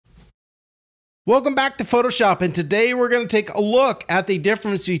Welcome back to Photoshop, and today we're going to take a look at the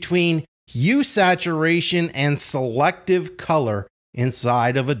difference between hue saturation and selective color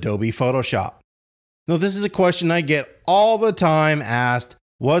inside of Adobe Photoshop. Now, this is a question I get all the time asked: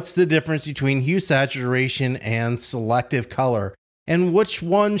 what's the difference between hue saturation and selective color? And which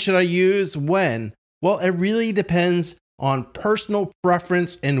one should I use when? Well, it really depends on personal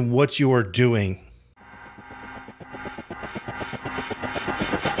preference and what you are doing.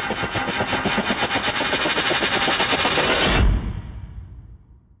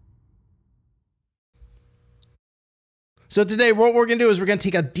 So today what we're going to do is we're going to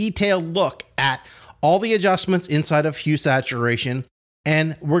take a detailed look at all the adjustments inside of hue saturation,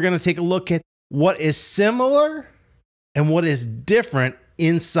 and we're going to take a look at what is similar and what is different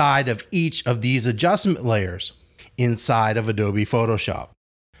inside of each of these adjustment layers inside of Adobe Photoshop.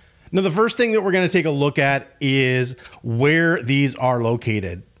 Now, the first thing that we're going to take a look at is where these are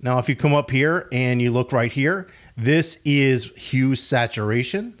located. Now, if you come up here and you look right here, this is hue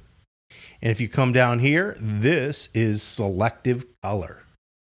saturation. And if you come down here, this is selective color.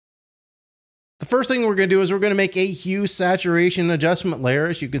 The first thing we're going to do is we're going to make a hue saturation adjustment layer,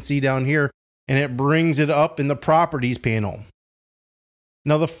 as you can see down here, and it brings it up in the properties panel.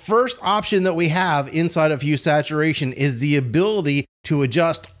 Now, the first option that we have inside of hue saturation is the ability to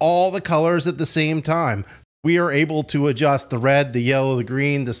adjust all the colors at the same time. We are able to adjust the red, the yellow, the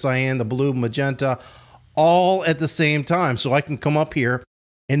green, the cyan, the blue, magenta, all at the same time. So I can come up here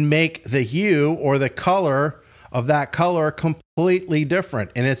and make the hue or the color of that color completely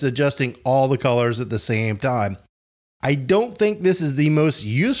different. And it's adjusting all the colors at the same time. I don't think this is the most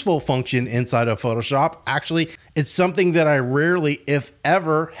useful function inside of Photoshop. Actually, it's something that I rarely, if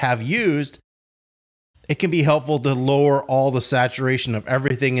ever, have used. It can be helpful to lower all the saturation of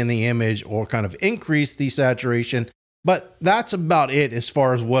everything in the image or kind of increase the saturation. But that's about it as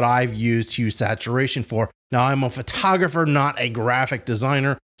far as what I've used hue saturation for. Now, I'm a photographer, not a graphic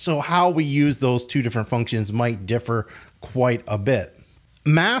designer, so how we use those two different functions might differ quite a bit.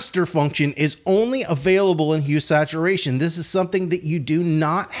 Master function is only available in hue saturation. This is something that you do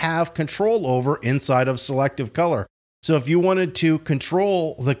not have control over inside of selective color. So if you wanted to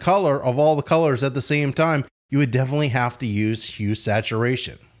control the color of all the colors at the same time, you would definitely have to use hue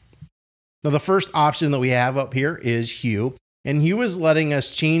saturation. Now, the first option that we have up here is hue, and hue is letting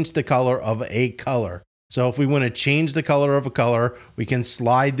us change the color of a color. So if we want to change the color of a color, we can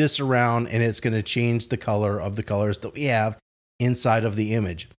slide this around and it's going to change the color of the colors that we have inside of the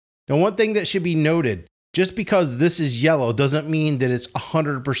image. Now, one thing that should be noted, just because this is yellow doesn't mean that it's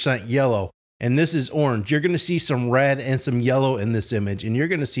 100% yellow. And this is orange. You're going to see some red and some yellow in this image, and you're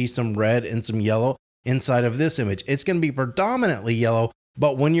going to see some red and some yellow inside of this image. It's going to be predominantly yellow,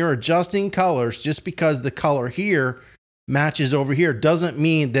 but when you're adjusting colors, just because the color here matches over here doesn't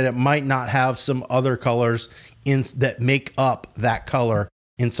mean that it might not have some other colors that make up that color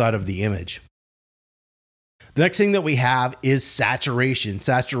inside of the image. The next thing that we have is saturation.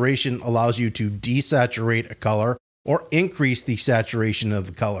 Saturation allows you to desaturate a color or increase the saturation of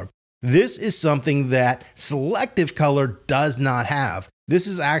the color. This is something that selective color does not have. This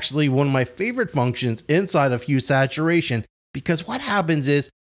is actually one of my favorite functions inside of hue saturation, because what happens is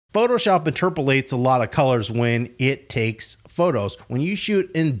Photoshop interpolates a lot of colors when it takes photos. When you shoot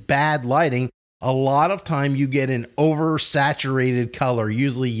in bad lighting, a lot of time you get an oversaturated color,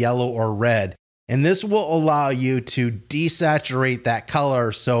 usually yellow or red. And this will allow you to desaturate that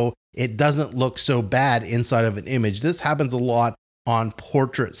color so it doesn't look so bad inside of an image. This happens a lot on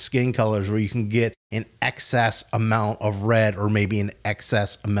portrait skin colors, where you can get an excess amount of red or maybe an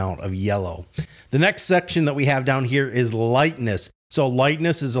excess amount of yellow. The next section that we have down here is lightness. So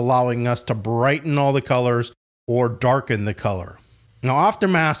lightness is allowing us to brighten all the colors or darken the color. Now, after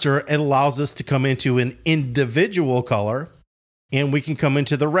master, it allows us to come into an individual color, and we can come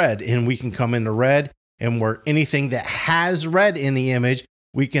into the red, and we can come into red, and where anything that has red in the image,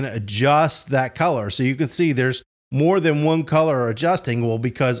 we can adjust that color. So you can see there's more than one color adjusting. Well,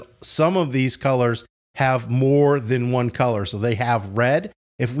 because some of these colors have more than one color. So they have red.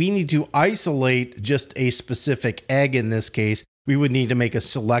 If we need to isolate just a specific egg in this case, we would need to make a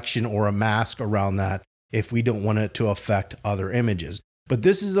selection or a mask around that if we don't want it to affect other images. But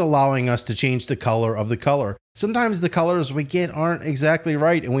this is allowing us to change the color of the color. Sometimes the colors we get aren't exactly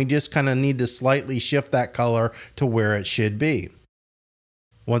right, and we just kind of need to slightly shift that color to where it should be.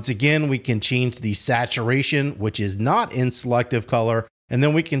 Once again, we can change the saturation, which is not in selective color, and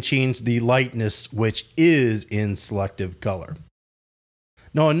then we can change the lightness, which is in selective color.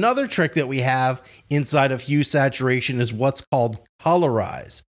 Now, another trick that we have inside of hue saturation is what's called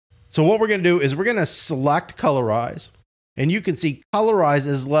Colorize. So what we're going to do is we're going to select Colorize, and you can see Colorized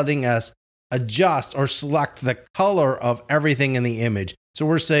is letting us adjust or select the color of everything in the image. So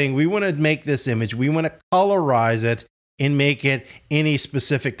we're saying we want to make this image, we want to colorize it and make it any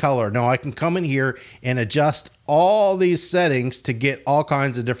specific color. Now I can come in here and adjust all these settings to get all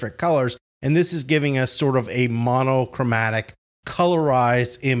kinds of different colors. And this is giving us sort of a monochromatic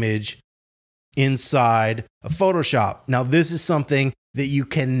colorized image inside of Photoshop. Now this is something that you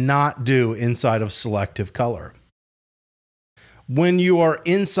cannot do inside of Selective Color. When you are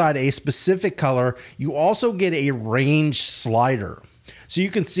inside a specific color, you also get a range slider. So you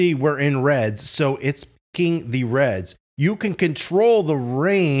can see we're in reds, so it's picking the reds. You can control the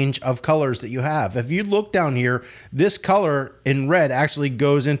range of colors that you have. If you look down here, this color in red actually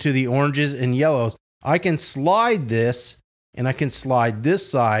goes into the oranges and yellows. I can slide this and I can slide this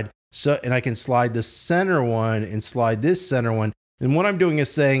side, and I can slide the center one and slide this center one. And what I'm doing is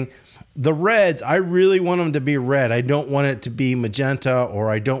saying, the reds, I really want them to be red. I don't want it to be magenta, or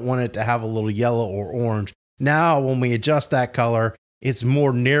I don't want it to have a little yellow or orange. Now, when we adjust that color, it's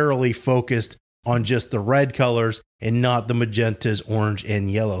more narrowly focused on just the red colors and not the magentas, orange,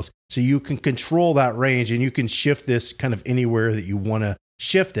 and yellows. So you can control that range, and you can shift this kind of anywhere that you want to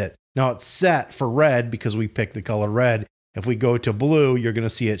shift it. Now it's set for red because we picked the color red. If we go to blue, you're going to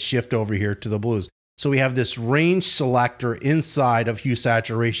see it shift over here to the blues. So we have this range selector inside of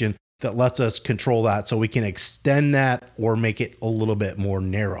Hue-Saturation that lets us control that, so we can extend that or make it a little bit more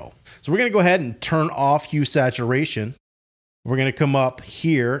narrow. So we're going to go ahead and turn off Hue-Saturation. We're going to come up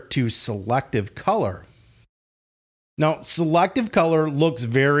here to Selective Color. Now, Selective Color looks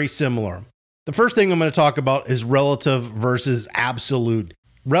very similar. The first thing I'm going to talk about is relative versus absolute.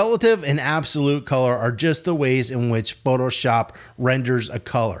 Relative and absolute color are just the ways in which Photoshop renders a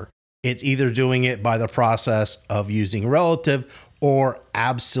color. It's either doing it by the process of using relative or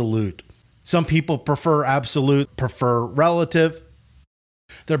absolute. Some people prefer absolute, prefer relative.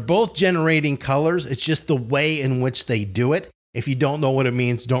 They're both generating colors. It's just the way in which they do it. If you don't know what it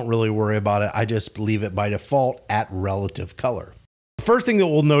means, don't really worry about it. I just leave it by default at relative color. The first thing that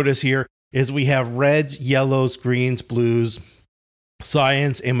we'll notice here is we have reds, yellows, greens, blues,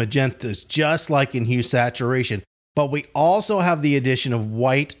 cyans, and magentas, just like in Hue-Saturation. But we also have the addition of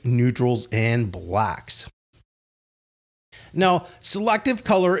white, neutrals, and blacks. Now, Selective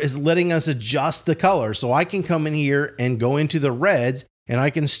Color is letting us adjust the color. So I can come in here and go into the reds, and I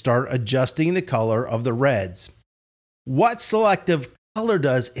can start adjusting the color of the reds. What Selective Color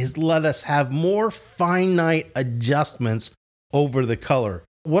does is let us have more finite adjustments over the color.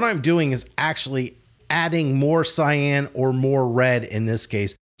 What I'm doing is actually adding more cyan or more red in this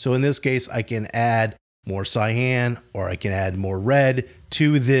case. So in this case, I can add more cyan or I can add more red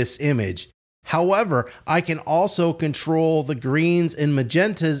to this image. However, I can also control the greens and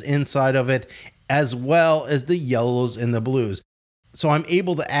magentas inside of it, as well as the yellows and the blues. So I'm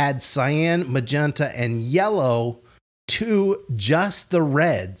able to add cyan, magenta, and yellow to just the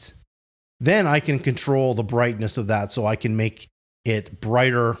reds. Then I can control the brightness of that, so I can make it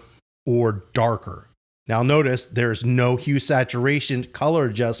brighter or darker. Now notice there's no Hue-Saturation color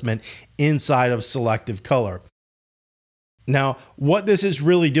adjustment inside of Selective Color. Now, what this is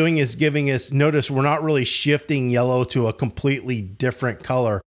really doing is giving us, notice we're not really shifting yellow to a completely different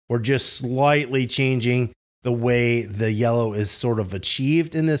color. We're just slightly changing the way the yellow is sort of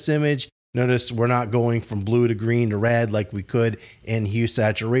achieved in this image. Notice we're not going from blue to green to red like we could in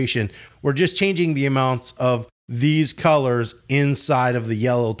Hue-Saturation. We're just changing the amounts of these colors inside of the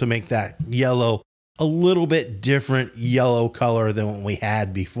yellow to make that yellow a little bit different yellow color than what we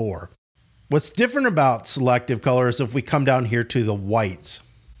had before. What's different about Selective Color is if we come down here to the whites.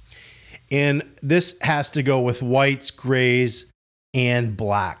 And this has to go with whites, grays, and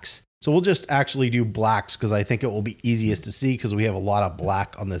blacks. So we'll just actually do blacks because I think it will be easiest to see because we have a lot of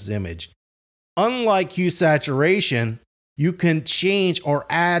black on this image. Unlike Hue-Saturation, you can change or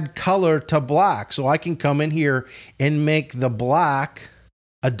add color to black. So I can come in here and make the black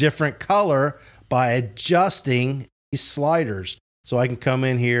a different color by adjusting these sliders. So I can come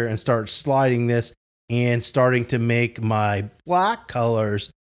in here and start sliding this and starting to make my black colors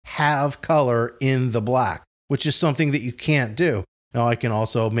have color in the black, which is something that you can't do. Now I can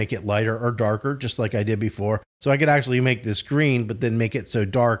also make it lighter or darker, just like I did before. So I could actually make this green, but then make it so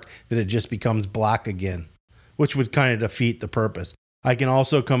dark that it just becomes black again, which would kind of defeat the purpose. I can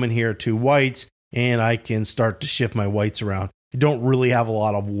also come in here to whites and I can start to shift my whites around. I don't really have a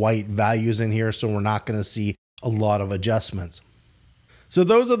lot of white values in here, so we're not going to see a lot of adjustments. So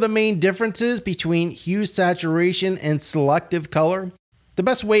those are the main differences between Hue-Saturation and Selective Color. The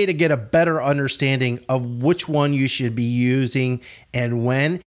best way to get a better understanding of which one you should be using and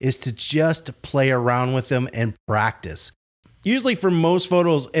when is to just play around with them and practice. Usually for most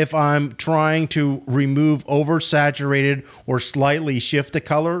photos, if I'm trying to remove oversaturated or slightly shift the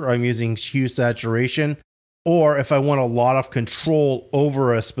color, I'm using Hue-Saturation. Or if I want a lot of control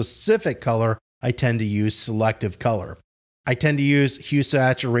over a specific color, I tend to use Selective Color. I tend to use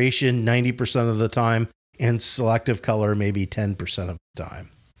Hue-Saturation 90% of the time and Selective Color maybe 10% of the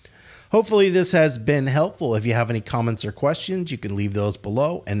time. Hopefully this has been helpful. If you have any comments or questions, you can leave those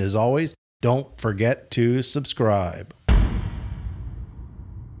below. And as always, don't forget to subscribe.